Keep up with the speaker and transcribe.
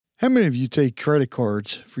How many of you take credit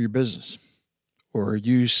cards for your business or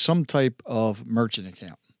use some type of merchant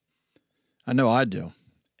account? I know I do.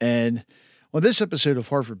 And on this episode of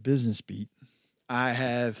Hartford Business Beat, I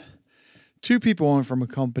have two people on from a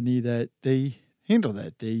company that they handle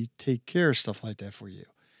that. They take care of stuff like that for you.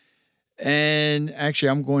 And actually,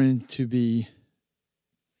 I'm going to be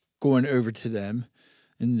going over to them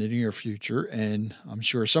in the near future. And I'm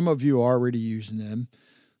sure some of you are already using them.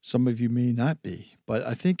 Some of you may not be. But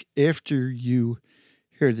I think after you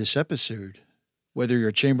hear this episode, whether you're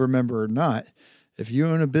a chamber member or not, if you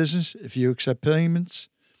own a business, if you accept payments,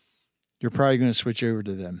 you're probably going to switch over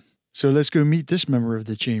to them. So let's go meet this member of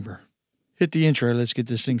the chamber. Hit the intro. Let's get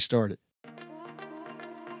this thing started.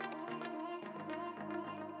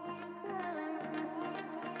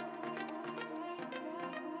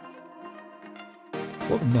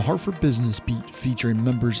 Welcome to Hartford Business Beat, featuring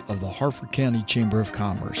members of the Hartford County Chamber of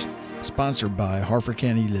Commerce, sponsored by Hartford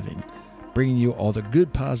County Living, bringing you all the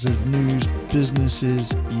good, positive news,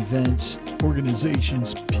 businesses, events,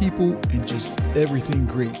 organizations, people, and just everything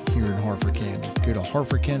great here in Hartford County. Go to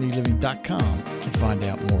hartfordcountyliving.com and find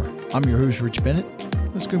out more. I'm your host, Rich Bennett.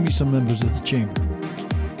 Let's go meet some members of the chamber.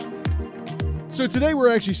 So today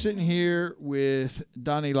we're actually sitting here with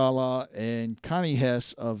Donnie Lala and Connie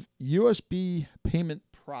Hess of USB Payment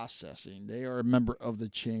Processing. They are a member of the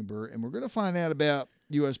chamber, and we're going to find out about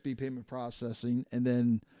USB payment processing and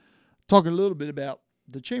then talk a little bit about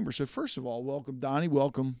the chamber. So first of all, welcome Donnie,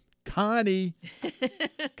 welcome Connie.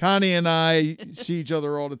 Connie and I see each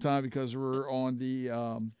other all the time because we're on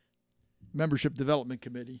the membership development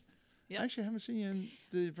committee. Yep. Actually, I haven't seen you in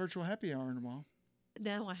the virtual happy hour in a while.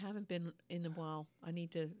 No, I haven't been in a while. I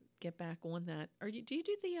need to get back on that. Do you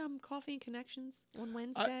do the Coffee and Connections on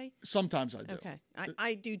Wednesday? Sometimes I do. Okay,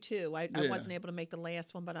 I do too. I Yeah. wasn't able to make the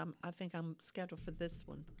last one, but I think I'm scheduled for this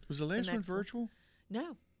one. Was the last one next one. virtual?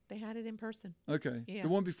 No, they had it in person. Okay. Yeah. The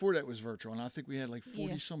one before that was virtual, and I think we had like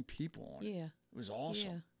 40 Yeah. some people on it. Yeah, It was awesome.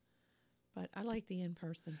 yeah. But I like the in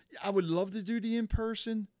person. I would love to do the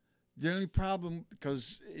in-person. The only problem,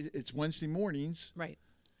 because it's Wednesday mornings, Right.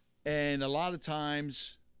 and a lot of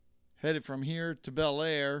times headed from here to Bel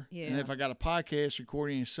Air, and Yeah. if I got a podcast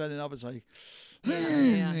recording and setting up, it's like,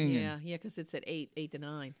 Yeah. Because it's at 8 to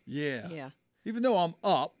 9. yeah. Yeah. Even though I'm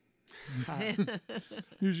up,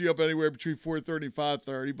 usually up anywhere between 4:30 and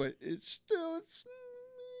 5:30, but it's no.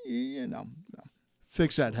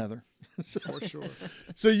 Fix that, Heather. For sure.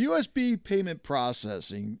 So USB payment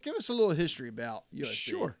processing, give us a little history about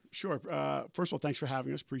USB. Sure. First of all, thanks for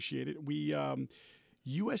having us. Appreciate it. We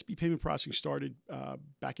USB payment processing started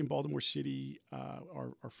back in Baltimore City.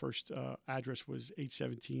 Our first address was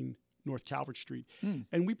 817 North Calvert Street.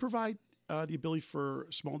 And we provide the ability for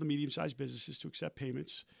small to medium-sized businesses to accept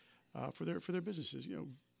payments for their businesses. You know,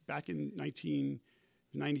 back in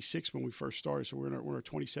 1996 when we first started, so we're in our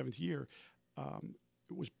 27th year,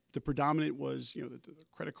 it was the predominant was, you know, the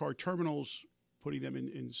credit card terminals, putting them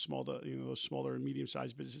in small to, you know, those smaller and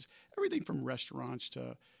medium-sized businesses, everything from restaurants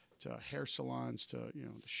to hair salons to, you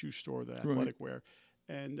know, the shoe store, the athletic wear.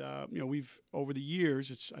 And, you know, we've, over the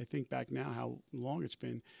years, I think back now how long it's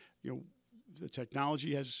been, you know, the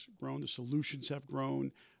technology has grown, the solutions have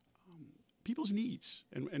grown, people's needs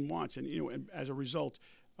and wants. And, you know, and as a result,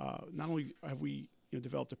 not only have we, you know,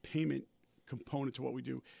 developed a payment component to what we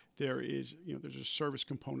do, there's a service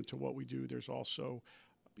component to what we do. There's also,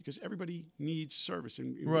 because everybody needs service,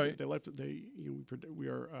 and Right. we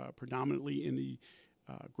are predominantly in the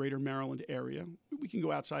greater Maryland area. We can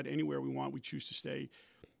go outside anywhere we want. We choose to stay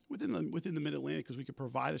within the Mid-Atlantic because we can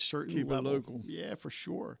provide a certain Keep level. it local. Yeah, for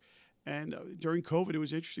sure. And during COVID, it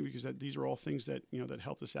was interesting because these are all things that, you know, that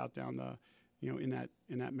helped us out down the, you know, in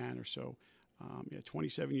that manner. So,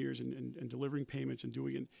 27 years and delivering payments and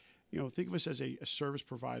doing it. You know, think of us as a service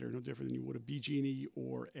provider, no different than you would a BG&E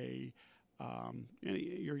or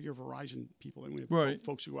your Verizon people. And we have Right.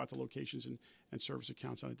 folks who go out to locations and service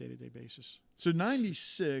accounts on a day-to-day basis. So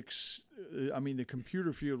 96, the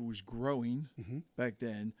computer field was growing back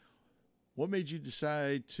then. What made you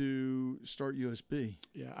decide to start USB?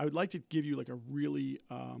 Yeah, I would like to give you like a really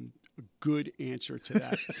a good answer to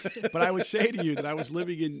that. But I would say to you that I was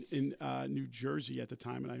living in New Jersey at the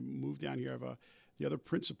time, and I moved down here. The other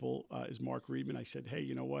principal is Mark Reedman. I said, hey,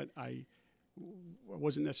 you know what? I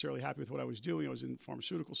wasn't necessarily happy with what I was doing. I was in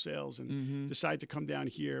pharmaceutical sales and decided to come down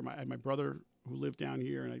here. I had my brother who lived down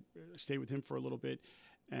here, and I stayed with him for a little bit.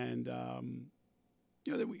 And,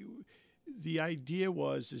 you know, the idea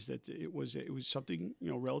is that it was something,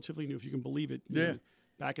 you know, relatively new, if you can believe it. You Yeah. know,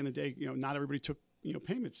 back in the day, you know, not everybody took, you know,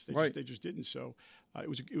 payments. They just didn't. So it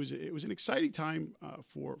was an exciting time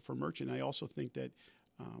for merchant. I also think that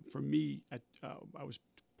for me, I was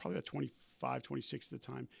probably about 25, 26 at the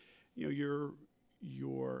time. You know, your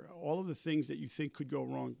all of the things that you think could go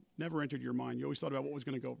wrong never entered your mind. You always thought about what was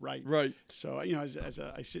going to go right. Right. So, you know,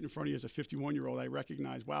 I sit in front of you as a 51-year-old, I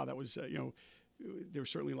recognize, wow, that was, you know, there was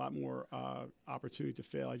certainly a lot more opportunity to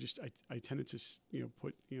fail. I tended to, you know,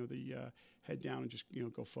 put, you know, the head down and just, you know,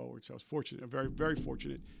 go forward. So I was fortunate, very, very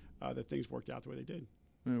fortunate that things worked out the way they did.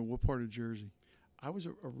 What part of Jersey? I was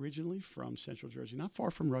originally from Central Jersey, not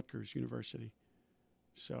far from Rutgers University.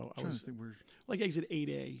 So I was like exit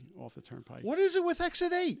 8A off the turnpike. What is it with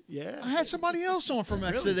exit 8? Yeah. I had somebody else on from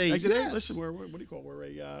exit Really? 8. Exit 8? Yes. Listen, what do you call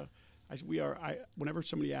it? Whenever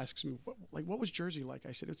somebody asks me, what was Jersey like?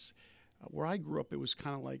 I said, it's where I grew up, it was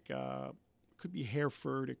kind of like, it could be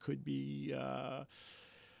Hereford. It could be, I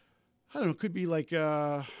don't know, it could be like,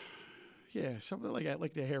 something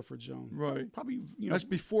like the Hereford zone. Right. Probably, you know. That's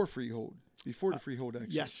before Freehold. Before the Freehold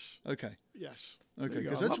exit. Yes. Okay. Yes. Okay, There you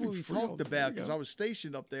because go. that's what Lovely we Freehold. talked There you about. Because go. I was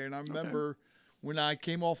stationed up there, and I remember when I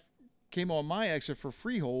came on my exit for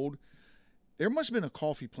Freehold, there must have been a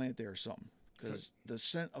coffee plant there or something. Because the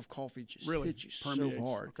scent of coffee just Really hit you permeates. so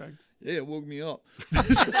hard. Okay. Yeah, it woke me up. You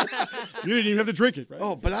didn't even have to drink it, right?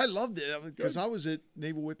 Oh, but I loved it because I was at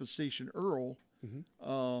Naval Weapons Station Earl,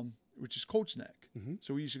 which is Colts Neck.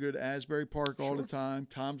 So we used to go to Asbury Park all the time,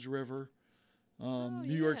 Tom's River.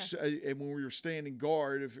 New York, and when we were standing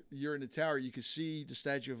guard, if you're in the tower, you could see the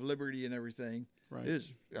Statue of Liberty and everything. Right.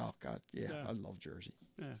 Oh God, yeah, I love Jersey.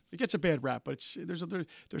 Yeah, it gets a bad rap, but there's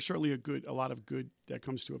certainly a lot of good that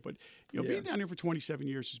comes to it. But you know, being down here for 27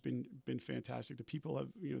 years has been fantastic. The people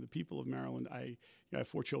of Maryland. I have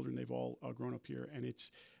 4 children. They've all grown up here, and it's.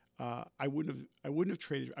 I wouldn't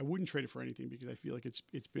trade it for anything because I feel like it's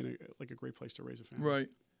been a great place to raise a family. Right.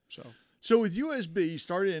 So with USB, you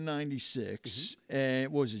started in '96,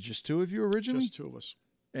 and what was it just 2 of you originally? just 2 of us.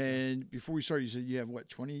 And before we started, you said you have what,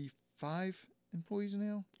 25 employees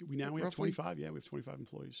now? We have roughly? 25. Yeah, we have 25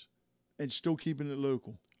 employees. And still keeping it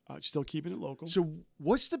local. Still keeping it local. So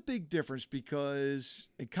what's the big difference? Because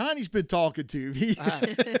and Connie's been talking to me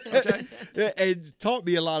Okay. and taught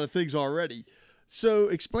me a lot of things already. So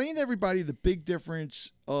explain to everybody the big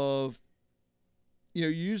difference of,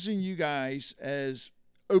 using you guys as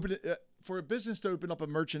for a business to open up a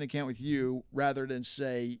merchant account with you rather than,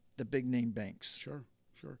 say, the big name banks. Sure.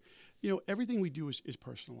 Everything we do is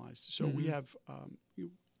personalized. So we have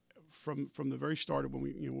from the very start of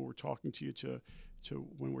when we're talking to you to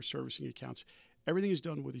when we're servicing accounts, everything is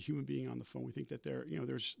done with a human being on the phone. We think that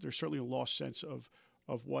there's certainly a lost sense of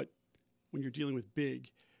what when you're dealing with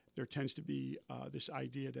big, there tends to be this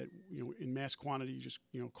idea that in mass quantity, you just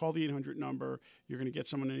call the 800 number, you're going to get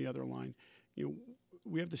someone on the other line.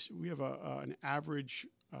 We have an average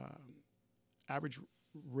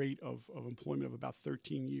rate of employment of about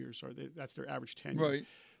 13 years, or that's their average tenure. Right.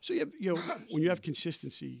 So you have when you have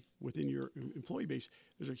consistency within your employee base,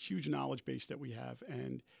 there's a huge knowledge base that we have,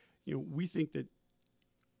 and we think that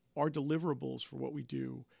our deliverables for what we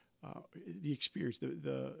do, the experience,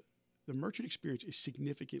 the merchant experience is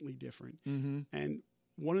significantly different. And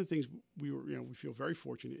one of the things we feel very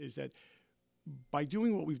fortunate is that by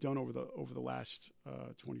doing what we've done over the last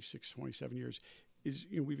 26, 27 years, is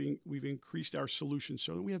we've increased our solutions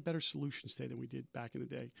so that we have better solutions today than we did back in the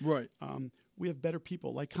day. Right. We have better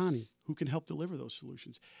people like Connie who can help deliver those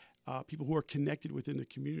solutions. People who are connected within the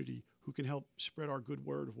community who can help spread our good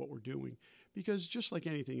word of what we're doing. Because just like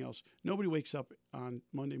anything else, nobody wakes up on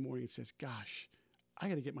Monday morning and says, "Gosh, I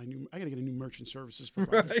got to get a new merchant services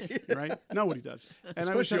provider." Right? Nobody does. And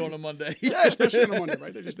especially on a Monday. Yeah, especially on a Monday,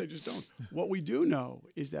 right? They just don't. What we do know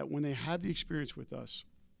is that when they have the experience with us,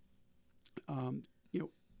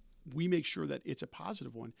 we make sure that it's a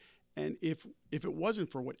positive one. And if it wasn't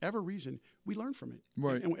for whatever reason, we learn from it.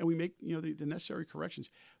 Right. And we make the necessary corrections.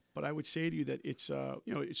 But I would say to you that it's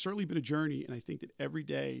certainly been a journey, and I think that every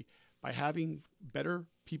day by having better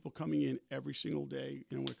people coming in every single day,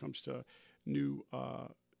 when it comes to new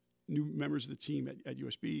members of the team at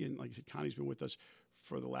USB, and like I said, Connie's been with us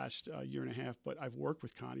for the last year and a half, but I've worked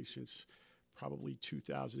with Connie since probably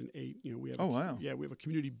 2008. We have we have a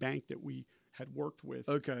community bank that we had worked with.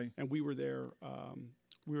 Okay. And we were their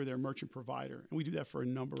merchant provider, and we do that for a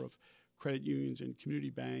number of credit unions and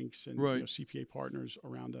community banks and CPA partners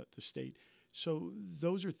around the state. So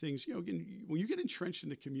those are things, again, when you get entrenched in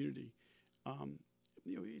the community,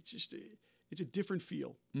 it's a different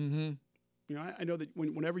feel. I know that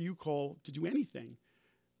whenever you call to do anything,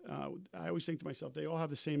 I always think to myself, they all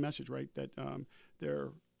have the same message, right? That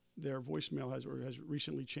their voicemail has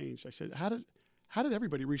recently changed. I said, how did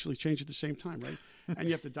everybody recently change at the same time, right? And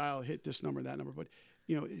you have to hit this number, that number. But,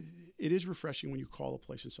 it is refreshing when you call a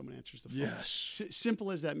place and someone answers the phone. Yes.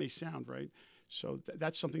 Simple as that may sound, right? So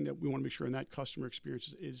that's something that we want to make sure, and that customer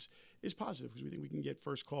experience is positive, because we think we can get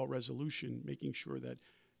first call resolution, making sure that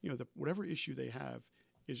whatever issue they have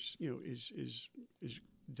is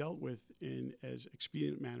dealt with in as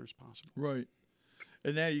expedient manner as possible. Right.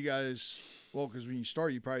 And now you guys, because when you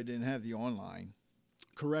start, you probably didn't have the online.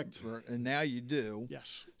 Correct. And now you do.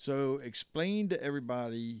 Yes. So explain to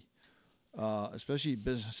everybody, especially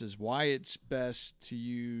businesses, why it's best to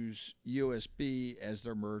use USB as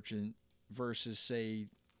their merchant versus, say,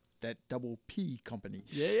 that double P company.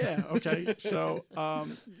 Yeah. Okay. So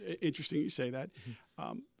interesting you say that.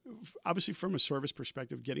 Obviously, from a service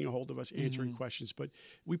perspective, getting a hold of us, answering questions, but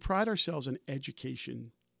we pride ourselves in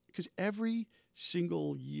education, because every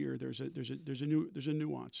single year there's a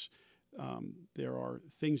nuance. There are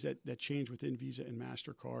things that change within Visa and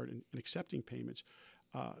MasterCard and accepting payments.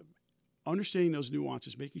 Understanding those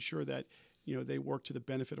nuances, making sure that they work to the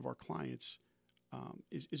benefit of our clients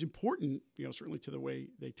is important. Certainly to the way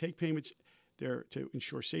they take payments. There to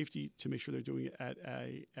ensure safety, to make sure they're doing it at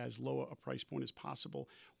as low a price point as possible,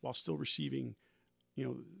 while still receiving,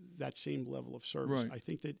 that same level of service. Right. I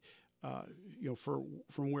think that,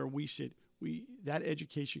 from where we sit, that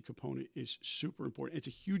education component is super important. It's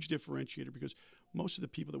a huge differentiator, because most of the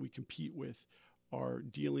people that we compete with are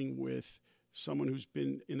dealing with someone who's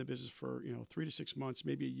been in the business for 3 to 6 months,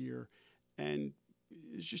 maybe a year, and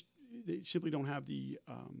it's just they simply don't have the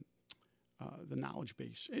knowledge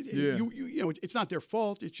base. It's not their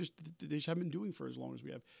fault. It's just they just haven't been doing for as long as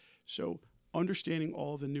we have. So understanding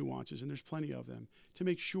all the nuances, and there's plenty of them, to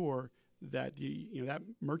make sure that that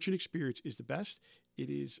merchant experience is the best. It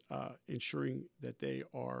is ensuring that they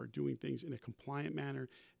are doing things in a compliant manner,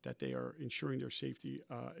 that they are ensuring their safety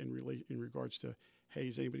in regards to, hey,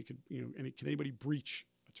 can anybody breach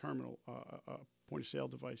a terminal, a point of sale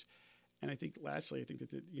device? And I think lastly,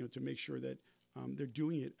 that to make sure that they're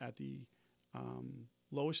doing it at the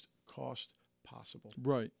lowest cost possible.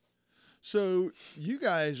 Right. So you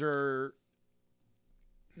guys are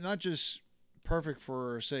not just perfect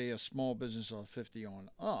for, say, a small business of 50 on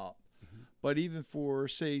up, but even for,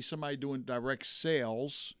 say, somebody doing direct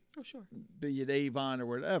sales. Oh, sure. Be it Avon or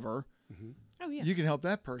whatever. Oh, yeah. You can help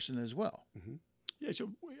that person as well. Yeah.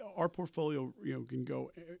 So our portfolio, can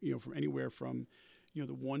go, from anywhere from, the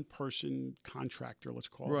one person contractor, let's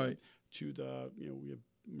call it, to the, we have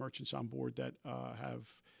merchants on board that have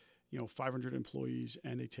 500 employees,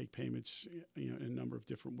 and they take payments in a number of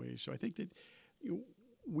different ways. So I think that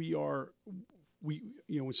when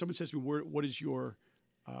someone says to me, what is your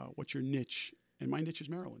what's your niche, and my niche is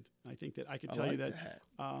Maryland. I think that I could tell you that.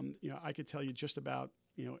 I could tell you just about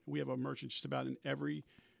we have a merchant just about in every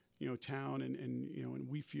town, and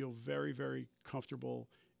we feel very, very comfortable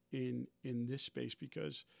in this space,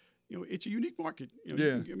 because it's a unique market. You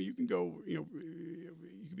can go, you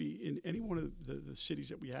could be in any one of the cities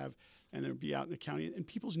that we have, and then be out in the county, and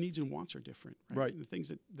people's needs and wants are different, right? And the things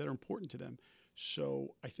that are important to them.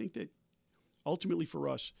 So I think that ultimately for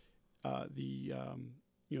us,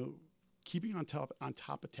 keeping on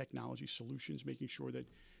top of technology solutions, making sure that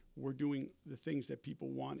we're doing the things that people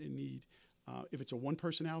want and need. If it's a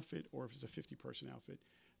one-person outfit or if it's a 50-person outfit,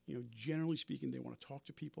 generally speaking, they want to talk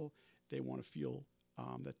to people. They want to feel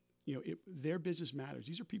that their business matters.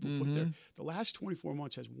 These are people put there. The last 24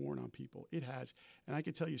 months has worn on people. It has. And I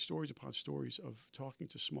could tell you stories upon stories of talking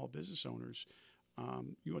to small business owners.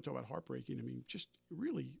 You want to talk about heartbreaking. I mean, just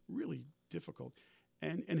really, really difficult.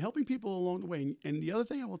 And helping people along the way. And the other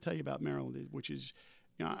thing I will tell you about Maryland, which is,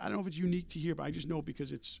 I don't know if it's unique to here, but I just know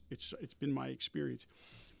because it's been my experience.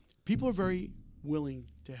 People are very willing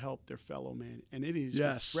to help their fellow man. And it is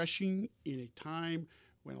refreshing in a time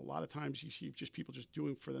when a lot of times you see just people just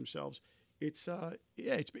doing for themselves. It's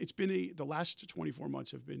been the last 24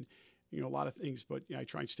 months have been, a lot of things, but I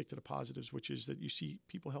try and stick to the positives, which is that you see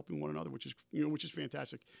people helping one another, which is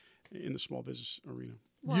fantastic in the small business arena.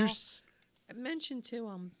 Well, I mentioned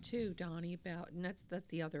too, Donnie, about, and that's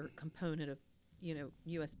the other component of,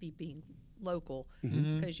 USB being local,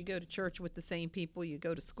 because you go to church with the same people, you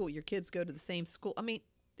go to school, your kids go to the same school. I mean,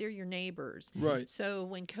 they're your neighbors. Right. So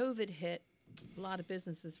when COVID hit, a lot of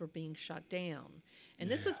businesses were being shut down. And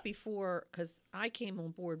this was before, because I came on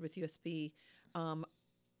board with USB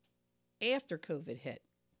after COVID hit,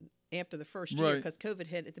 after the first year, because COVID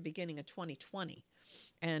hit at the beginning of 2020.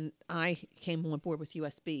 And I came on board with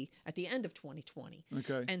USB at the end of 2020.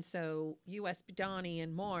 Okay. And so USB, Donnie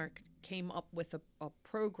and Mark came up with a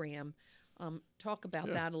program. Talk about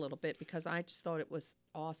that a little bit, because I just thought it was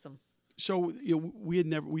awesome. So we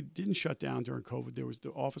didn't shut down during COVID. The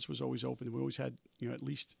office was always open. We always had at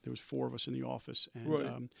least there was 4 of us in the office,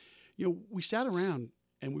 and we sat around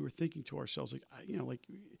and we were thinking to ourselves like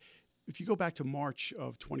if you go back to March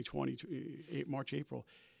of 2020, March, April,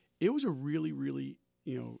 it was a really, really,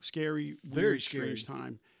 scary, Very weird, scary. strange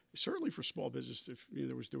time. Certainly for small business, if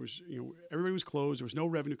there was, everybody was closed. There was no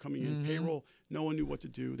revenue coming in, payroll. No one knew what to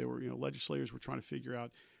do. There were, legislators were trying to figure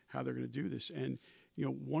out how they're going to do this. And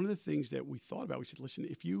one of the things that we thought about, we said, listen,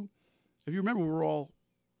 if you remember, we were all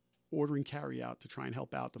ordering carry out to try and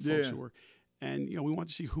help out the folks who were, and we wanted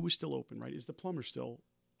to see who was still open. Right? Is the plumber still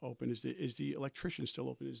open? Is the electrician still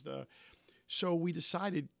open? So we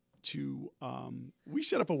decided to we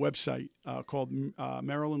set up a website called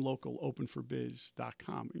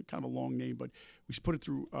MarylandLocalOpenForBiz.com. Kind of a long name, but we put it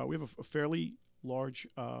through. We have a fairly large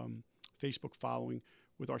Facebook following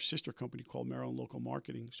with our sister company called Maryland Local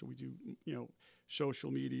Marketing. So we do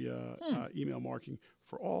social media, email marketing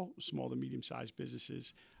for all small to medium sized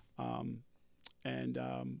businesses, the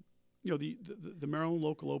Maryland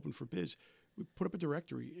Local Open for Biz. We put up a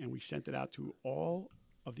directory and we sent it out to all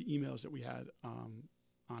of the emails that we had on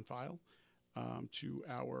file to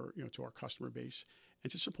our customer base,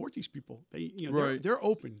 and to support these people. They're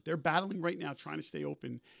open. They're battling right now, trying to stay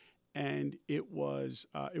open, and it was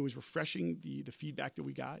refreshing the feedback that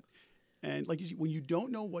we got. And like you see, when you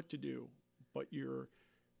don't know what to do, but you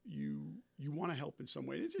want to help in some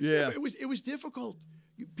way, it was difficult.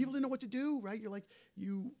 People didn't know what to do, right? You're like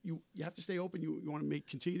you have to stay open. You want to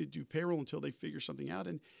continue to do payroll until they figure something out.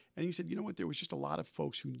 And he said, you know what? There was just a lot of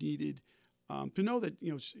folks who needed to know that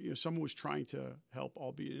someone was trying to help,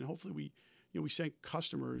 albeit, and hopefully we sent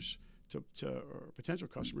customers to or potential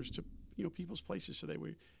customers to people's places so they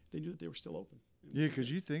knew that they were still open. Yeah,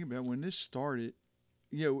 because you think about when this started,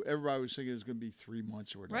 everybody was thinking it was going to be 3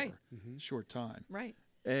 months or whatever, Right. Short time, Right.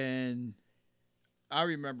 And I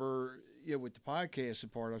remember, with the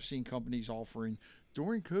podcasting part, I've seen companies offering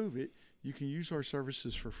during COVID, you can use our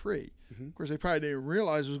services for free. Mm-hmm. Of course, they probably didn't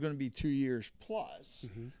realize it was going to be 2 years plus.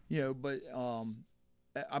 Mm-hmm. But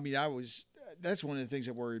that's one of the things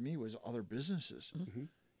that worried me was other businesses. Mm-hmm.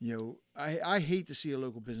 I hate to see a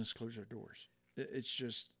local business close their doors.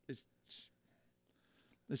 It's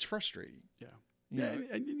frustrating. Yeah.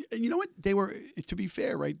 And you know what? They were, to be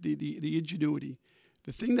fair, right? The ingenuity,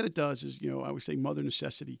 the thing that it does is, I would say mother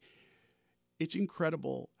necessity. It's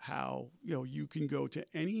incredible how, you can go to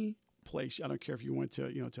any place. I don't care if you went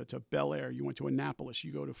to, to Bel Air, you went to Annapolis,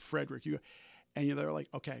 you go to Frederick, and they're like,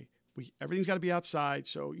 okay, everything's got to be outside.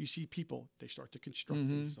 So you see people, they start to construct.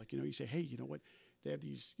 It's like, you say, hey, you know what? They have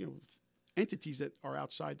these, entities that are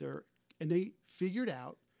outside there, and they figured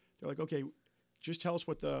out, they're like, okay, just tell us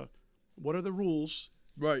what are the rules,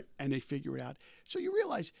 right? And they figure it out. So you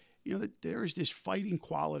realize, that there is this fighting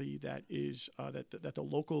quality that is that the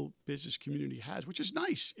local business community has, which is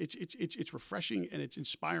nice. It's refreshing and it's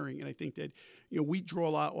inspiring. And I think that we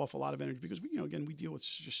draw off a lot of energy because we deal with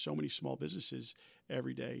just so many small businesses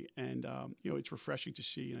every day, and it's refreshing to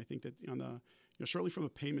see. And I think that on the certainly from the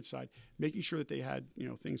payment side, making sure that they had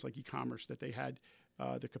things like e-commerce, that they had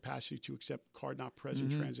the capacity to accept card not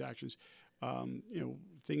present transactions,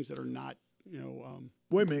 things that are not.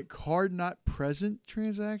 Wait a minute, card not present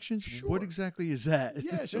transactions? Sure. What exactly is that?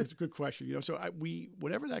 Yeah, so it's a good question. So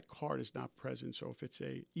whatever that card is not present. So if it's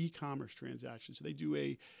a e-commerce transaction, so they do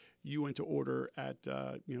you went to order at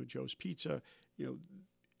Joe's Pizza,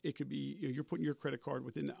 it could be you're putting your credit card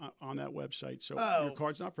on that website, so your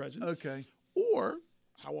card's not present. Okay. Or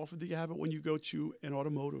how often do you have it when you go to an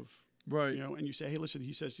automotive? Right. And you say, hey, listen,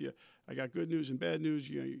 he says to you, I got good news and bad news.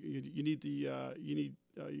 You need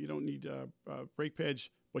you don't need brake pads,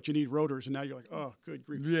 but you need rotors. And now you're like, oh, good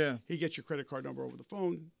grief. Yeah. He gets your credit card number over the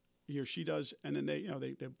phone. He or she does, and then they'll.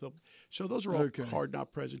 So those are all card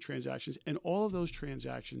not present transactions, and all of those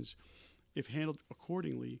transactions, if handled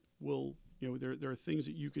accordingly, will there are things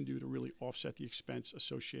that you can do to really offset the expense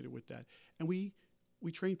associated with that. And we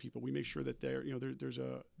train people. We make sure that there's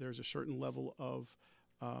a certain level of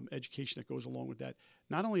education that goes along with that,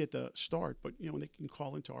 not only at the start, but when they can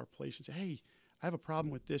call into our place and say, hey, I have a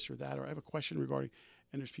problem with this or that, or I have a question regarding,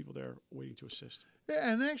 and there's people there waiting to assist.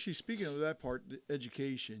 Yeah, and actually, speaking of that part, the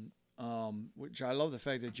education, which I love the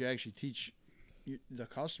fact that you actually teach the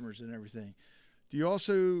customers and everything. Do you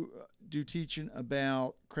also do teaching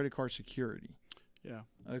about credit card security? Yeah.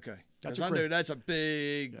 Okay. Because I know that's a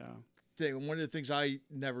big thing. One of the things I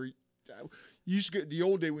never used to get the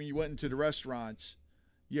old day when you went into the restaurants.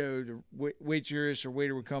 The waitress or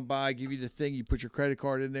waiter would come by, give you the thing, you put your credit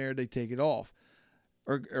card in there, they take it off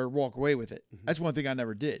or walk away with it. That's one thing I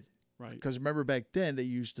never did. Right. Because remember back then they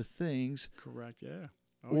used the things. Correct, yeah.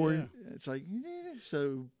 It's like,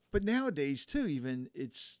 so, but nowadays too, even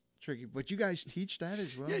it's tricky. But you guys teach that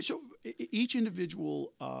as well? Yeah, so each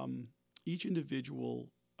individual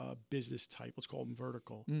business type, let's call them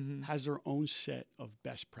vertical, Mm-hmm. has their own set of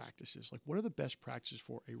best practices. Like, what are the best practices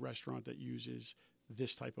for a restaurant that uses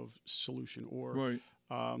this type of solution, or Right.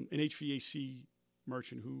 an HVAC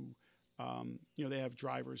merchant who, they have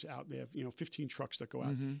drivers out. They have 15 trucks that go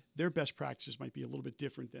out. Mm-hmm. Their best practices might be a little bit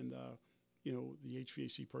different than the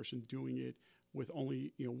HVAC person doing it with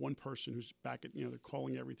only one person who's back at they're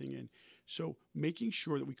calling everything in. So making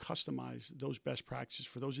sure that we customize those best practices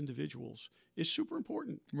for those individuals is super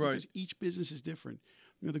important, Right. because each business is different.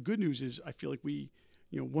 The good news is I feel like we,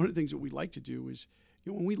 one of the things that we like to do is,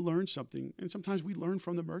 when we learn something, and sometimes we learn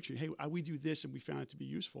from the merchant, hey, we do this and we found it to be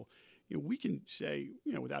useful. We can say,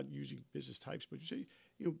 without using business types, but you say,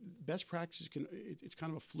 best practices it's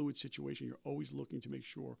kind of a fluid situation. You're always looking to make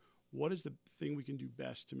sure what is the thing we can do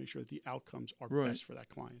best to make sure that the outcomes are Right. best for that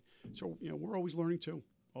client. So, we're always learning too,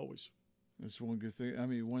 always. That's one good thing. I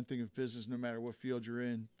mean, one thing of business, no matter what field you're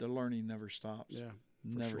in, the learning never stops. Yeah,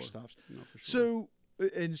 Never sure. stops. No, for sure. So,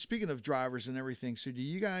 and speaking of drivers and everything, so do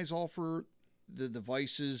you guys offer the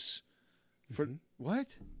devices for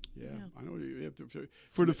what? Yeah, Yeah. I know you have to.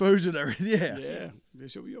 For the phones and everything? Yeah. Yeah.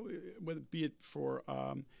 So whether be it for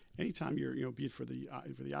anytime you're be it for the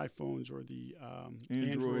iPhones or the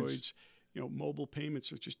Androids, mobile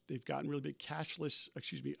payments are just they've gotten really big. Contactless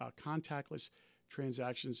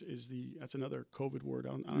transactions that's another COVID word. I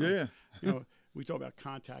don't know. Yeah. We talk about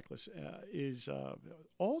contactless is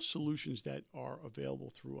all solutions that are available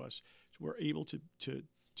through us. So we're able to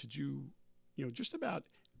do just about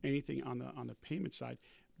anything on the payment side,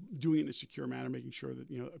 doing it in a secure manner, making sure that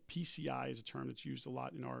PCI is a term that's used a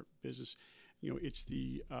lot in our business. It's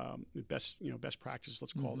the best practices,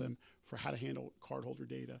 let's call them, for how to handle cardholder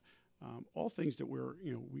data. All things that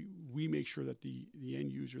we make sure that the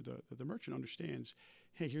end user, the merchant understands.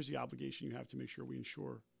 Hey, here's the obligation you have to make sure we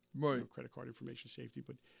ensure Right. credit card information safety,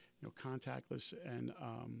 but contactless and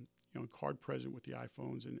card present with the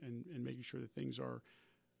iPhones and making sure that things are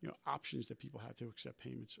options that people have to accept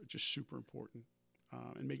payments are just super important,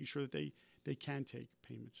 and making sure that they can take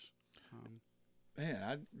payments.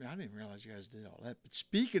 Man, I didn't realize you guys did all that. But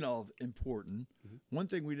speaking of important, one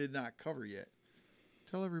thing we did not cover yet.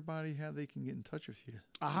 Tell everybody how they can get in touch with you.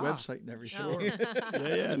 Aha. Website and everything. Oh.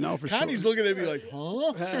 Yeah, no, for Connie's sure. looking at me like,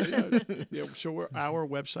 huh? Yeah, so our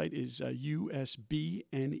website is usbne.com.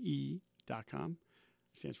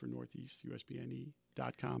 It stands for Northeast,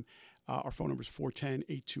 usbne.com. Our phone number is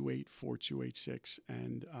 410-828-4286.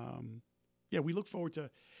 And, we look forward to,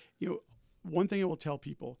 one thing I will tell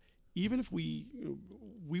people, even if we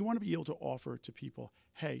want to be able to offer to people,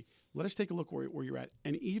 hey, let us take a look where you're at.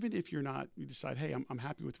 And even if you decide, hey, I'm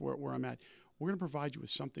happy with where I'm at, we're going to provide you with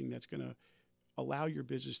something that's going to allow your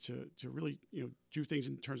business to really do things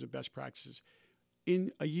in terms of best practices. In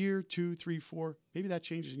a year, 2, 3, 4, maybe that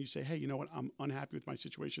changes and you say, hey, you know what, I'm unhappy with my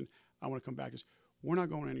situation. I want to come back. We're not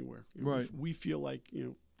going anywhere. Right. We feel like,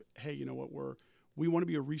 hey, you know what, we want to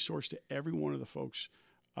be a resource to every one of the folks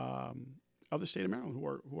of the state of Maryland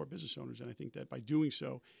who are business owners. And I think that by doing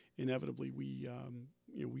so, inevitably we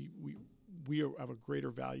have a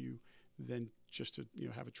greater value than just to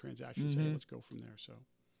have a transaction and say, hey, let's go from there. So,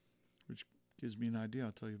 Which gives me an idea.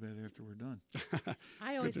 I'll tell you about it after we're done.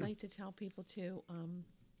 I always like to tell people to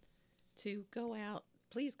go out.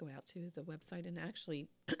 Please go out to the website and actually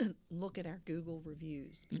look at our Google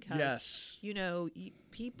reviews, because Yes.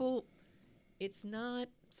 people. It's not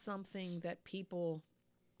something that people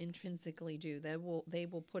intrinsically do. They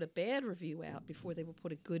will put a bad review out before they will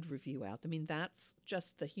put a good review out. I mean, that's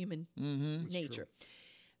just the human nature.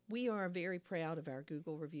 We are very proud of our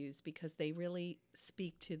Google reviews because they really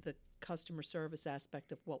speak to the customer service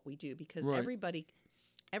aspect of what we do, because Right.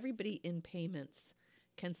 everybody in payments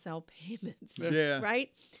can sell payments, Yeah.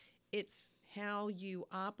 right? It's how you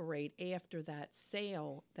operate after that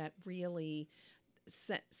sale that really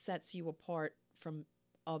sets you apart from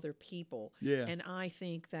other people. Yeah. And I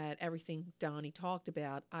think that everything Donnie talked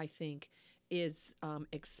about, is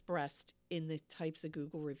expressed in the types of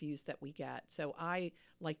Google reviews that we get. So I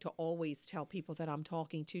like to always tell people that I'm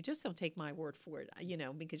talking to, just don't take my word for it,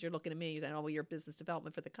 because you're looking at me and saying, oh, well, you're business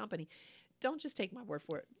development for the company. Don't just take my word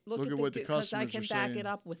for it. Look at what the because I customers can are back saying. it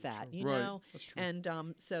up with that, Right. That's true. And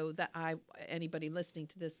so that anybody listening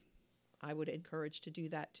to this, I would encourage to do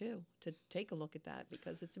that too, to take a look at that,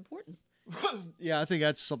 because it's important. Yeah, I think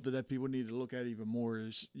that's something that people need to look at even more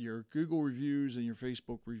is your Google reviews and your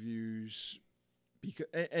Facebook reviews.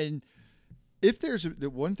 And if there's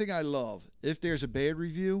the one thing I love, if there's a bad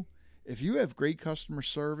review, if you have great customer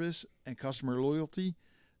service and customer loyalty,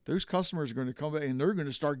 those customers are going to come back and they're going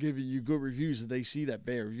to start giving you good reviews if they see that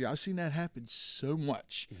bad review. I've seen that happen so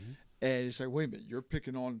much. And it's like, wait a minute, you're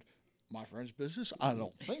picking on my friend's business? I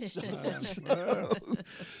don't think so.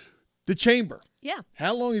 The chamber. Yeah.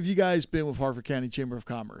 How long have you guys been with Harford County Chamber of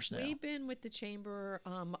Commerce now? We've been with the chamber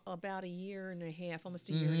about a year and a half, almost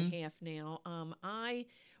a year and a half now.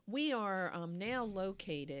 We are now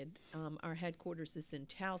located. Our headquarters is in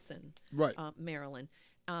Towson, Right. Maryland,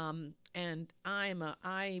 and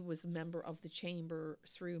I was a member of the chamber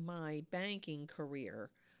through my banking career.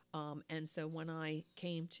 And so when I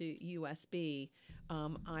came to USB,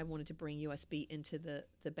 I wanted to bring USB into the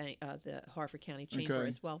Harford County Chamber Okay.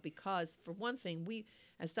 as well, because for one thing,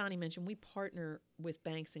 as Donnie mentioned, we partner with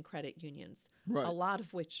banks and credit unions, Right. a lot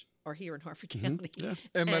of which are here in Harford County, Yeah.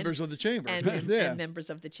 And members of the chamber. and Yeah. members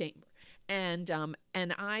of the chamber, and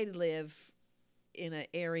I live in an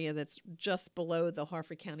area that's just below the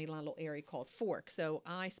Harford County little area called Fork. So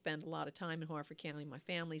I spend a lot of time in Harford County. My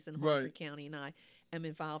family's in Harford Right. County, and I am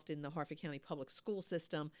involved in the Harford County public school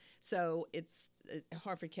system. So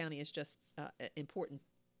Harford County is just important,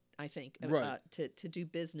 I think, Right. to do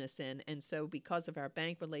business in. And so because of our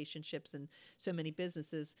bank relationships and so many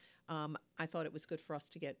businesses, I thought it was good for us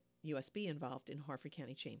to get USB involved in Harford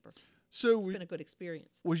County Chamber. So It's been a good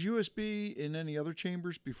experience. was USB in any other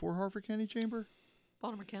chambers before Harford County Chamber?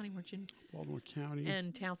 Baltimore County, Virginia, Baltimore County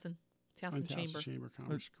and Towson and Chamber. Chamber of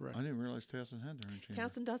Commerce, correct. I didn't realize Towson had their own chamber.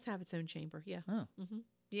 Towson does have its own chamber, yeah. Oh.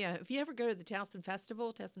 Yeah, if you ever go to the Towson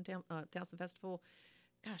Festival, Towson Festival,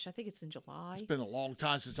 gosh, I think it's in July. It's been a long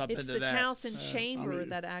time since I've It's been to the that. Towson Chamber mean-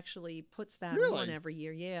 that actually puts that Really? on every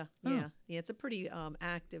year. Yeah, Oh. yeah. It's a pretty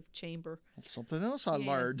active chamber. Something else I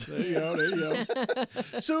Yeah. learned. There you go. There you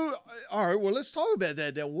go. So, all right, well, let's talk about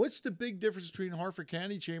that then. What's the big difference between Harford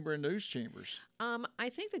County Chamber and those chambers? I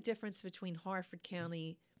think the difference between Harford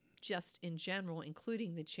County, just in general,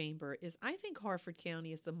 including the chamber, is I think Harford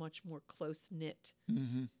County is the much more close-knit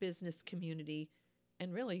business community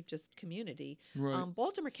and really just community. Right.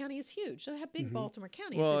 Baltimore County is huge. So how big Baltimore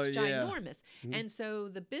County is? Well, It's yeah. ginormous. And so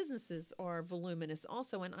the businesses are voluminous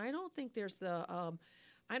also. And I don't think there's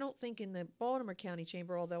I don't think in the Baltimore County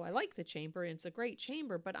Chamber, although I like the chamber, and it's a great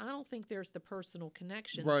chamber, but I don't think there's the personal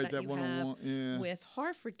connections Right, that that you one-on-one, have yeah. with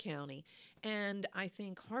Harford County. And I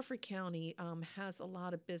think Harford County has a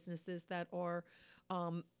lot of businesses that are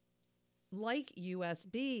like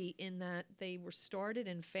USB in that they were started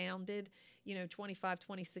and founded, 25,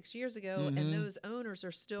 26 years ago, and those owners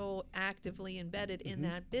are still actively embedded in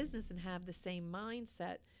that business and have the same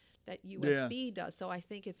mindset that USB does. So I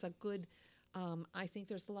think it's a good, I think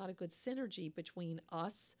there's a lot of good synergy between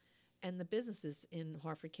us and the businesses in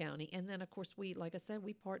Harford County. And then, of course, like I said,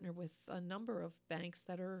 we partner with a number of banks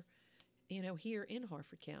that are, here in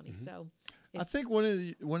Harford County. So I think one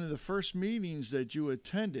of the first meetings that you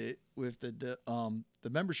attended with the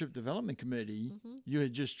membership development committee, you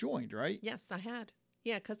had just joined, right? yes, I had.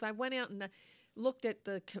 Yeah, because I went out and looked at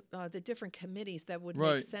the different committees that would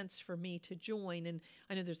Right. make sense for me to join. And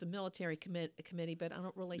I know there's a military committee, but I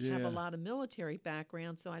don't really have Yeah. a lot of military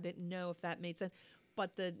background, so I didn't know if that made sense.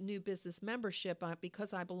 But the new business membership,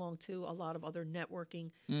 because I belong to a lot of other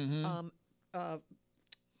networking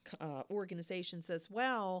organizations as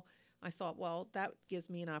well, I thought, well, that gives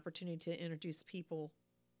me an opportunity to introduce people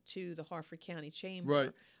to the Harford County Chamber.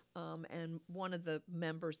 Right. And one of the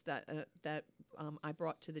members that I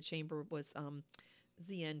brought to the chamber was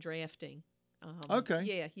ZN Drafting.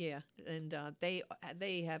 Okay. Yeah, and they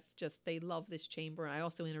love this chamber. And I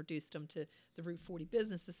also introduced them to the Route 40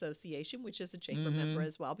 Business Association, which is a chamber member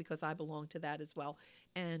as well, because I belong to that as well.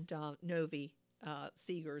 And Novi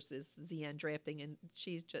Seegers is ZN Drafting, and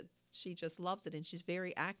she just loves it, and she's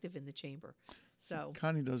very active in the chamber. So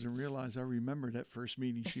Connie doesn't realize I remember that first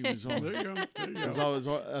meeting she was on. There you go. There you 'Cause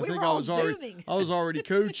go. I We think were I all was already Zooming.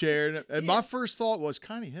 co-chair, and my first thought was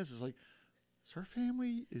Connie Hess is like, is her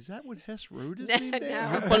family? Is that what Hess Road is named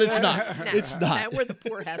after? No. But it's not. No, It's not. no, we're the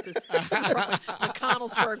poor Hesses from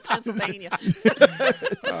McConnellsburg, Pennsylvania.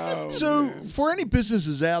 So, for any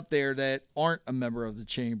businesses out there that aren't a member of the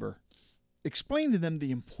chamber, explain to them the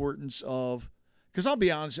importance of, because I'll be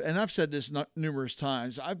honest, and I've said this numerous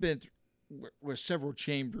times, I've been with several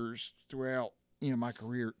chambers throughout my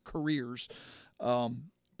careers,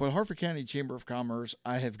 but Harford County Chamber of Commerce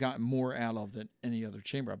I have gotten more out of than any other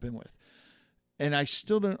chamber I've been with, and I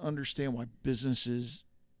still don't understand why businesses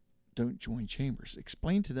don't join chambers.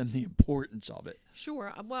 Explain to them the importance of it.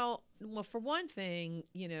 Sure. Well, for one thing,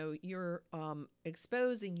 you're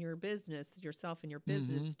exposing your business, yourself and your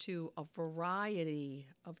business, to a variety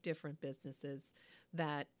of different businesses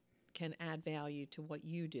that can add value to what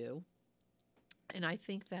you do. And I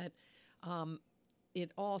think that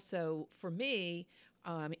it also, for me,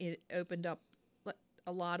 it opened up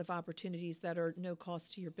a lot of opportunities that are no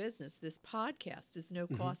cost to your business. This podcast is no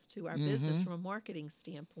cost to our business from a marketing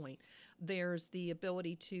standpoint. There's the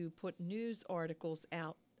ability to put news articles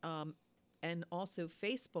out and also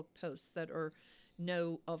Facebook posts that are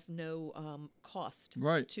no cost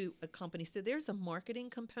Right. to a company. So there's a marketing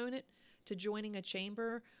component to joining a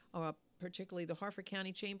chamber, particularly the Harford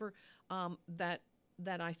County Chamber, that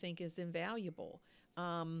I think is invaluable.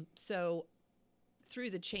 So through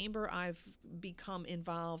the chamber, I've become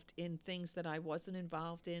involved in things that I wasn't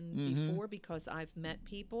involved in before because I've met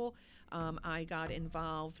people. I got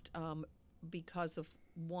involved because of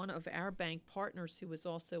one of our bank partners who was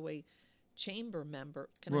also a chamber member.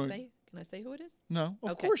 Can I say who it is? No,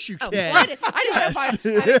 of Okay. could you Oh, can. well, I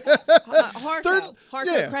didn't know Harco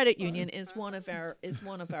yeah. Credit Union is one of our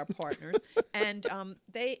partners, and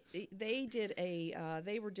they did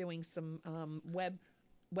they were doing some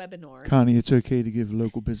webinars. Connie, it's okay to give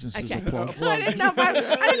local businesses Okay. a plug. I didn't know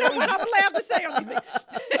what I'm allowed to say on these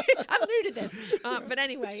things. I'm new to this. But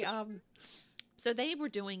anyway, so they were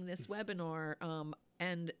doing this webinar,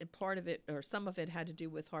 and part of it, or some of it, had to do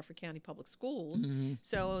with Harford County Public Schools.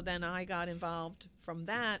 So then I got involved from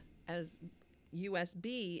that, as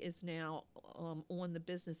USB is now on the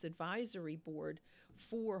business advisory board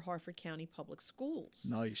for Harford County Public Schools.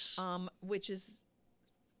 Nice. Which is,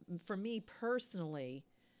 for me personally,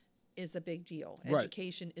 is a big deal. Right.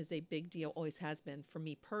 Education is a big deal, always has been for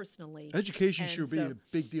me personally. Education And should be so- a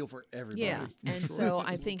big deal for everybody. Yeah, and Sure. so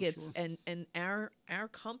I think For it's sure. and our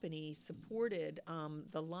company supported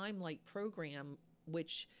the Limelight program,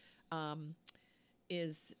 which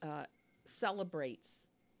is celebrates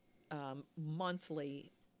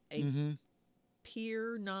monthly a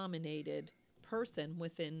peer nominated person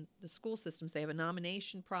within the school systems. They have a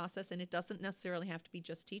nomination process, and it doesn't necessarily have to be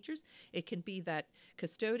just teachers. It can be that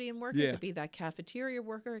custodian worker, Yeah. it could be that cafeteria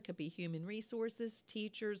worker, it could be human resources,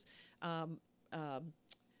 teachers,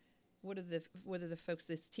 what are the folks,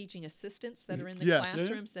 this teaching assistants that are in the Yes.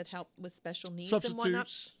 classrooms that help with special needs and whatnot.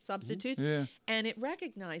 Substitutes. Yeah. And it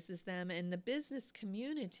recognizes them, and the business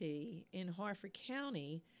community in Harford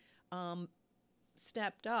County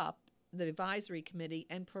stepped up, the advisory committee,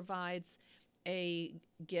 and provides a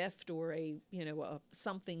gift or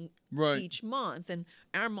something Right. each month. And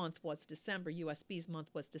our month was December. USB's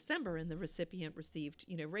month was December, and the recipient received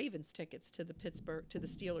Ravens tickets to the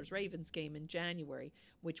Steelers Ravens game in January,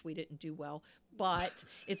 which we didn't do well, but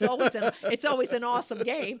it's always an awesome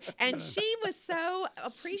game. And she was so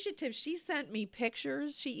appreciative. She sent me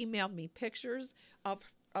pictures. She emailed me pictures of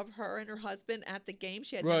her and her husband at the game.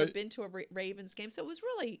 She had never Right. been to a Ravens game, so it was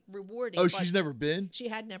really rewarding. Oh, but she's never been? she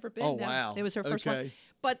had never been. Oh, no. wow. It was her first one. Okay.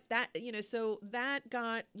 But that, so that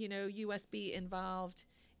got, USB involved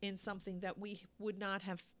in something that we would not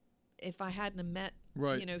have if I hadn't have met,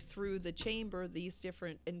 Right. through the chamber,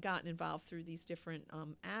 and gotten involved through these different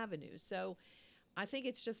avenues. So I think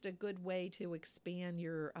it's just a good way to expand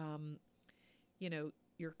your,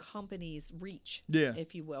 your company's reach, Yeah.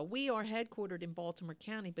 if you will. We are headquartered in Baltimore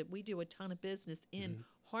County, but we do a ton of business in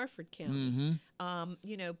Harford County.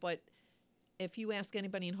 But if you ask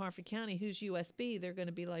anybody in Harford County who's USB, they're going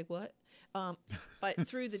to be like, "What?" But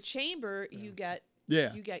through the chamber, you get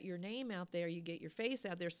Yeah. your name out there, you get your face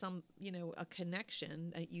out there. Some a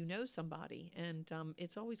connection that somebody, and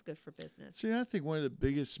it's always good for business. See, I think one of the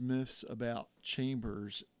biggest myths about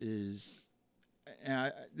chambers is,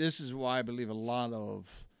 and this is why I believe a lot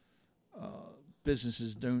of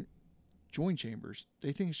businesses don't join chambers.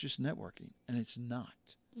 They think it's just networking, and it's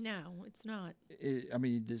not. No, it's not. I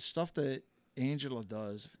mean, the stuff that Angela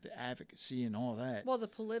does, the advocacy and all that. Well, the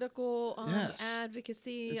political Yes.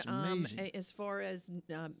 advocacy, It's amazing. as far as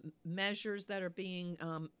measures that are being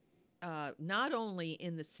not only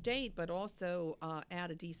in the state but also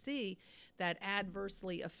out of D.C. that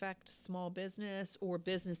adversely affect small business or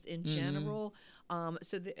business in general. I'm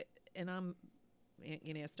you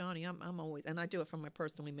can ask Donnie. I'm always, and I do it from my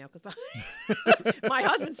personal email because my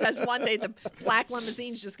husband says one day the black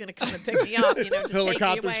limousine's just going to come and pick me up. Just Helicopter's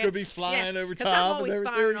take me away. gonna be flying over 'cause top I'm and always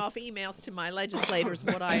everything. firing off emails to my legislators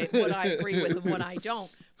what I agree with and what I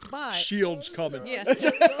don't. But Shield's coming. yeah,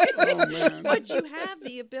 Oh, man. but you have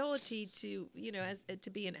the ability to, to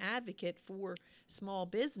be an advocate for small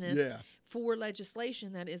business, Yeah. for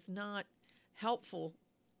legislation that is not helpful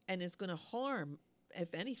and is going to harm,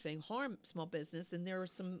 if anything, harm small business. And there are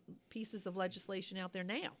some pieces of legislation out there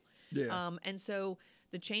now. Yeah. And so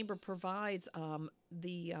the chamber provides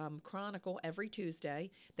the Chronicle every Tuesday.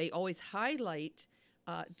 They always highlight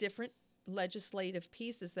different legislative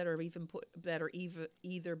pieces that are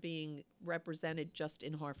either being represented just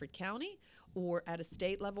in Harford County or at a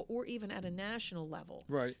state level or even at a national level.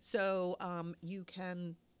 Right. So you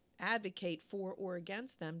can advocate for or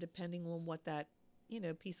against them depending on what that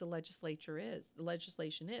piece of legislation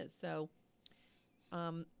is. So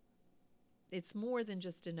it's more than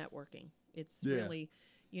just a networking. It's really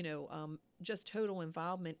just total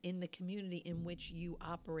involvement in the community in which you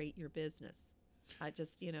operate your business.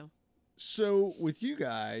 So with you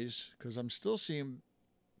guys, because I'm still seeing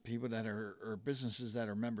people that or businesses that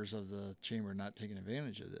are members of the chamber not taking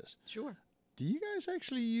advantage of this. Sure. Do you guys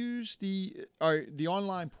actually use the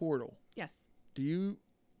online portal? Yes. Do you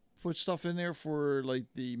put stuff in there for like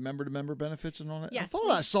the member-to-member benefits and all that? Yes, I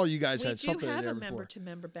thought I saw you guys had something in there We do have a before.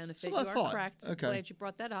 member-to-member benefit. So I You are thought. correct. Okay. Glad you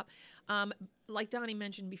brought that up. Like Donnie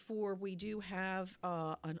mentioned before, we do have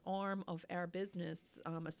an arm of our business,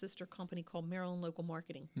 a sister company called Maryland Local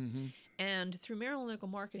Marketing. Mm-hmm. And through Maryland Local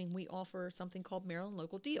Marketing, we offer something called Maryland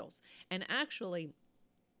Local Deals. And actually,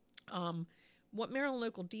 what Maryland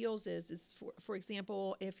Local Deals is for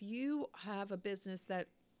example, if you have a business that,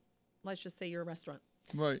 let's just say you're a restaurant,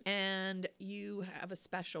 Right. and you have a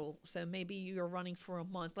special, so maybe you're running for a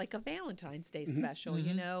month, like a Valentine's Day special,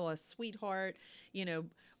 a sweetheart,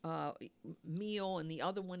 meal, and the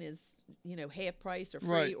other one is, half price or free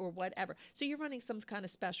Right. or whatever. So you're running some kind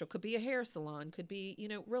of special. Could be a hair salon, could be,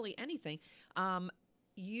 really anything.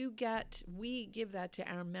 We give that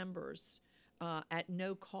to our members at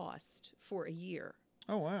no cost for a year.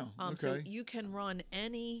 Oh, wow. Okay. So you can run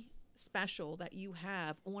any special that you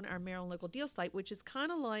have on our Maryland Local Deal site, which is kind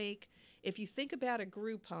of like if you think about a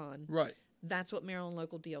Groupon, right. that's what Maryland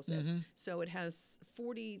Local Deals is. So it has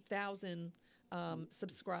 40,000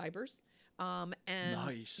 subscribers. And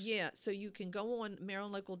Nice. yeah, so you can go on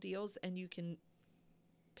Maryland Local Deals and you can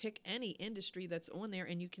pick any industry that's on there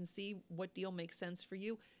and you can see what deal makes sense for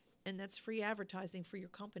you. And that's free advertising for your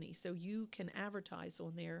company. So you can advertise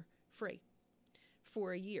on there free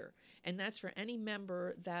for a year. And that's for any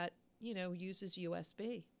member that, uses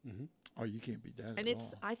USB. Mm-hmm. Oh, you can't beat that And at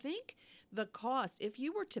all. I think the cost, if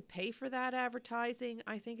you were to pay for that advertising,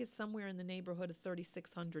 I think it's somewhere in the neighborhood of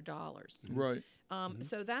 $3,600. Right.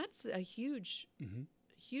 So that's a huge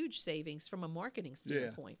savings from a marketing Yeah.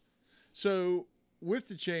 standpoint. So with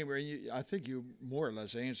the chamber, and I think you more or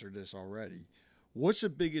less answered this already. What's the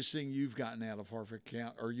biggest thing you've gotten out of Harford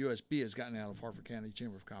County, or USB has gotten out of Harford County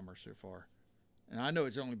Chamber of Commerce so far? And I know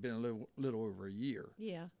it's only been a little over a year.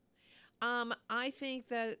 Yeah. I think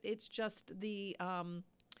that it's just the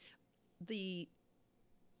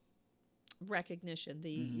recognition,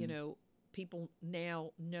 people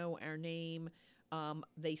now know our name.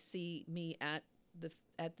 They see me at the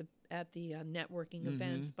networking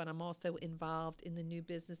events, but I'm also involved in the new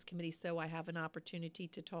business committee, so I have an opportunity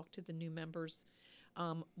to talk to the new members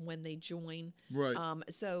when they join. Right.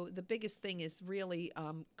 So the biggest thing is really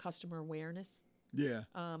customer awareness Yeah.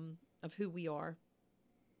 of who we are.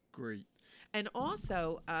 Great. And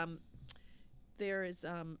also, there is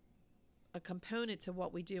a component to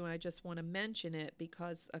what we do, and I just want to mention it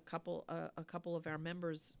because a couple of our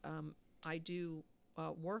members, I do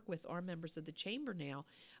work with, are members of the chamber now.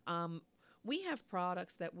 We have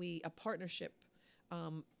products that a partnership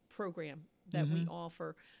program that we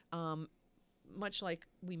offer. Much like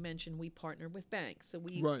we mentioned, we partner with banks, so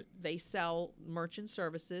they sell merchant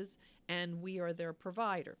services, and we are their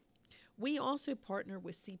provider. We also partner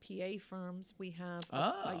with CPA firms. We have,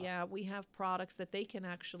 we have products that they can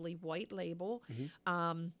actually white label,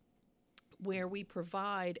 where we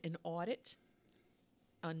provide an audit,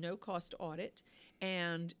 a no-cost audit,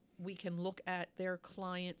 and we can look at their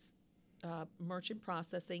clients' merchant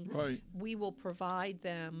processing. Right. We will provide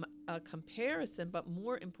them a comparison, but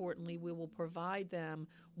more importantly, we will provide them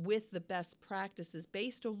with the best practices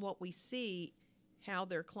based on what we see, how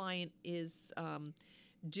their client is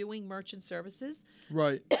doing merchant services.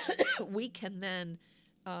 Right. We can then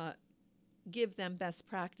give them best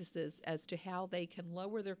practices as to how they can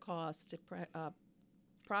lower their costs to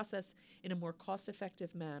process in a more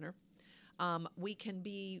cost-effective manner. We can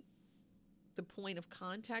be the point of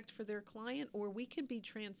contact for their client, or we can be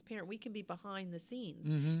transparent. We can be behind the scenes,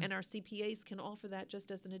 and our CPAs can offer that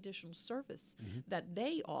just as an additional service that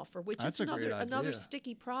they offer, which That's is a great another idea.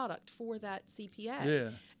 sticky product for that CPA. Yeah.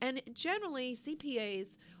 And generally,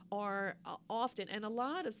 CPAs are often, and a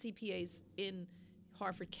lot of CPAs in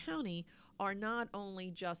Harford County are not only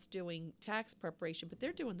just doing tax preparation, but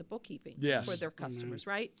they're doing the bookkeeping Yes. for their customers,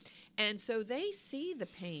 right? And so they see the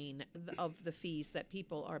pain of the fees that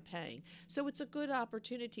people are paying. So it's a good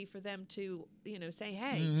opportunity for them to, say,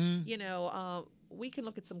 hey, we can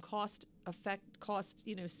look at some cost,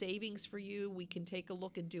 savings for you. We can take a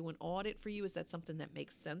look and do an audit for you. Is that something that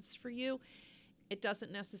makes sense for you? It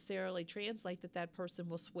doesn't necessarily translate that person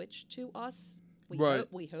will switch to us.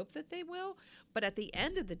 We hope that they will. But at the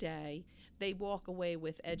end of the day, they walk away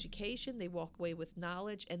with education, they walk away with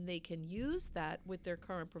knowledge, and they can use that with their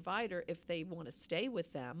current provider if they want to stay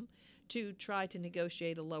with them to try to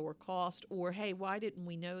negotiate a lower cost, or, hey, why didn't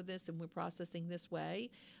we know this and we're processing this way?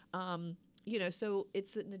 So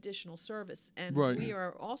it's an additional service. And we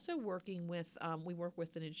are also working with, we work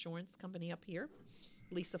with an insurance company up here,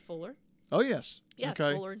 Lisa Fuller. Oh, yes. Yes,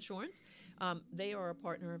 okay. Fuller Insurance. They are a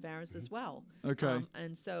partner of ours as well. Okay.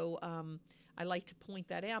 And so I like to point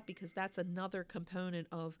that out because that's another component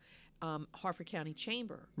of Harford County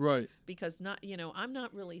Chamber. Right. Because I'm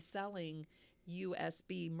not really selling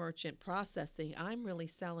USB merchant processing. I'm really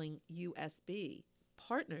selling USB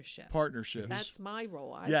partnerships. That's my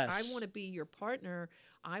role. I want to be your partner.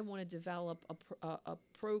 I want to develop a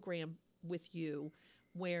program with you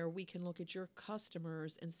where we can look at your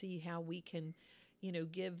customers and see how we can,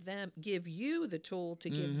 give you the tool to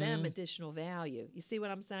give them additional value. You see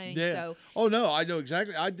what I'm saying? Yeah. So, oh, no, I know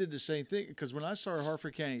exactly. I did the same thing because when I started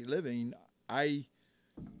Harford County Living, I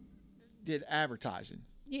did advertising.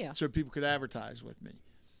 Yeah. So people could advertise with me.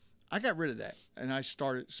 I got rid of that and I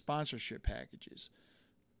started sponsorship packages.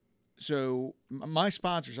 So my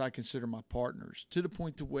sponsors, I consider my partners to the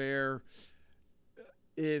point to where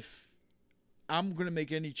if I'm going to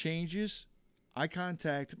make any changes, I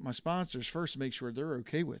contact my sponsors first to make sure they're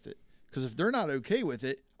okay with it. Because if they're not okay with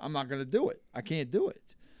it, I'm not going to do it. I can't do it.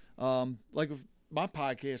 Like with my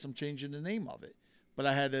podcast, I'm changing the name of it. But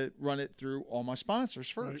I had to run it through all my sponsors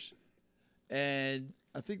first. Right. And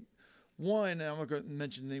I think I'm not going to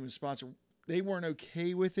mention the name of the sponsor, they weren't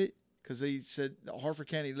okay with it because they said Harford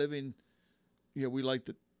County Living, we like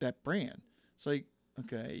that brand. It's like,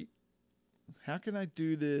 okay, how can I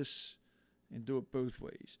do this and do it both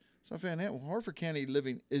ways? So I found out, Harford County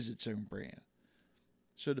Living is its own brand.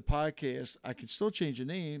 So the podcast, I can still change the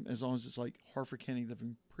name as long as it's like Harford County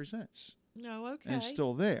Living Presents. No, okay. And it's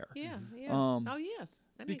still there. Yeah, yeah.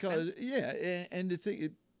 That makes sense. And the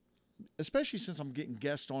thing, especially since I'm getting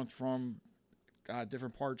guests on from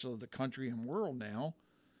different parts of the country and world now,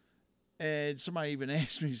 and somebody even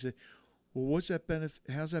asked me, he said, well, what's that benefit?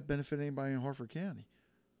 How's that benefit anybody in Harford County?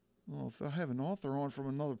 Well, if I have an author on from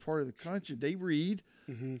another part of the country, they read,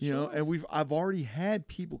 and I've already had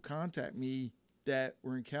people contact me that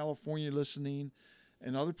were in California listening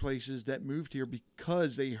and other places that moved here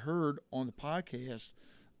because they heard on the podcast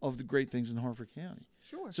of the great things in Harford County.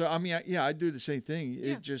 Sure. So, I mean, I do the same thing.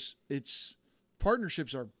 Yeah. It's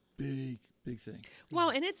partnerships are big thing. Well,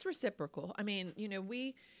 and it's reciprocal. I mean,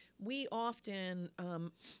 we often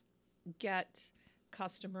get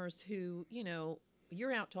customers who,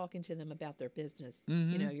 you're out talking to them about their business.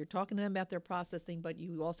 Mm-hmm. You're talking to them about their processing, but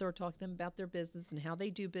you also are talking to them about their business and how they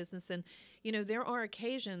do business. And, there are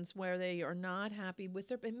occasions where they are not happy with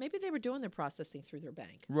maybe they were doing their processing through their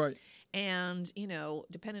bank. Right. And,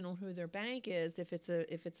 depending on who their bank is, if it's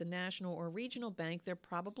a national or regional bank, they're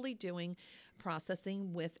probably doing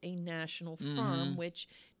processing with a national firm, which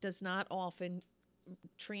does not often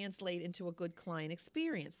translate into a good client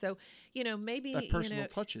experience. So, maybe that personal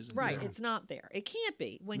touch isn't right. there. It's not there. It can't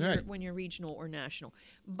be when you're regional or national.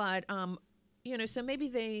 But so maybe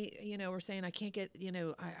they were saying I can't get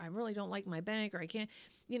I really don't like my bank, or I can't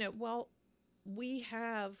well, we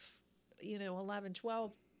have 11,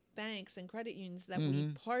 12 banks and credit unions that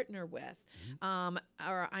we partner with.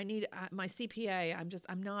 Or I need my CPA.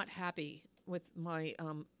 I'm not happy with my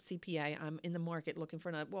CPA. I'm in the market looking for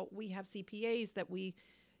another. Well, we have CPAs that we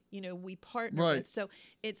partner with. So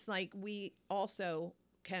it's like we also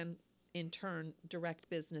can in turn direct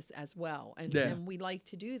business as well. And we like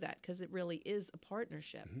to do that because it really is a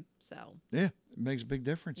partnership. So yeah, it makes a big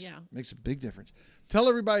difference. Yeah. It makes a big difference. Tell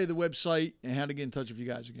everybody the website and how to get in touch with you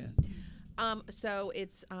guys again. So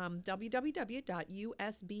it's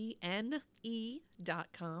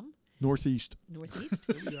www.usbne.com. Northeast.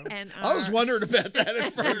 And I was wondering about that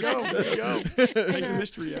at first. There you go. Take the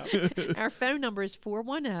mystery out. Our phone number is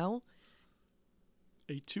 410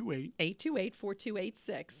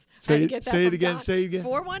 828-4286. Say it again.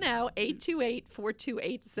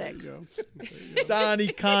 410-828-4286. Donnie,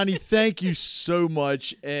 Connie, thank you so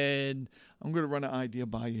much. And I'm going to run an idea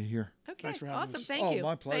by you here. Okay. Thanks for having us. Thank you.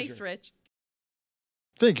 My pleasure. Thanks, Rich.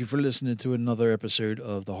 Thank you for listening to another episode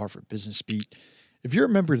of the Harford Business Beat. If you're a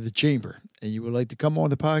member of the Chamber and you would like to come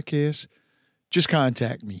on the podcast, just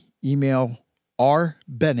contact me. Email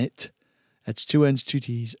rbennett, that's 2 N's, 2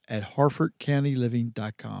 T's, at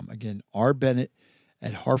harfordcountyliving.com. Again, rbennett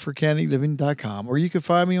at harfordcountyliving.com, or you can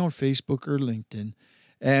find me on Facebook or LinkedIn,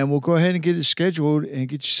 and we'll go ahead and get it scheduled and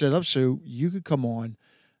get you set up so you can come on.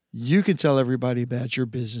 You can tell everybody about your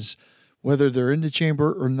business, whether they're in the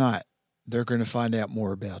chamber or not. They're going to find out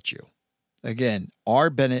more about you. Again, R.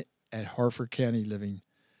 Bennett at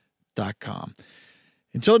harfordcountyliving.com.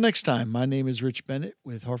 Until next time, my name is Rich Bennett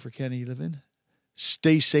with Harford County Living.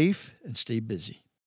 Stay safe and stay busy.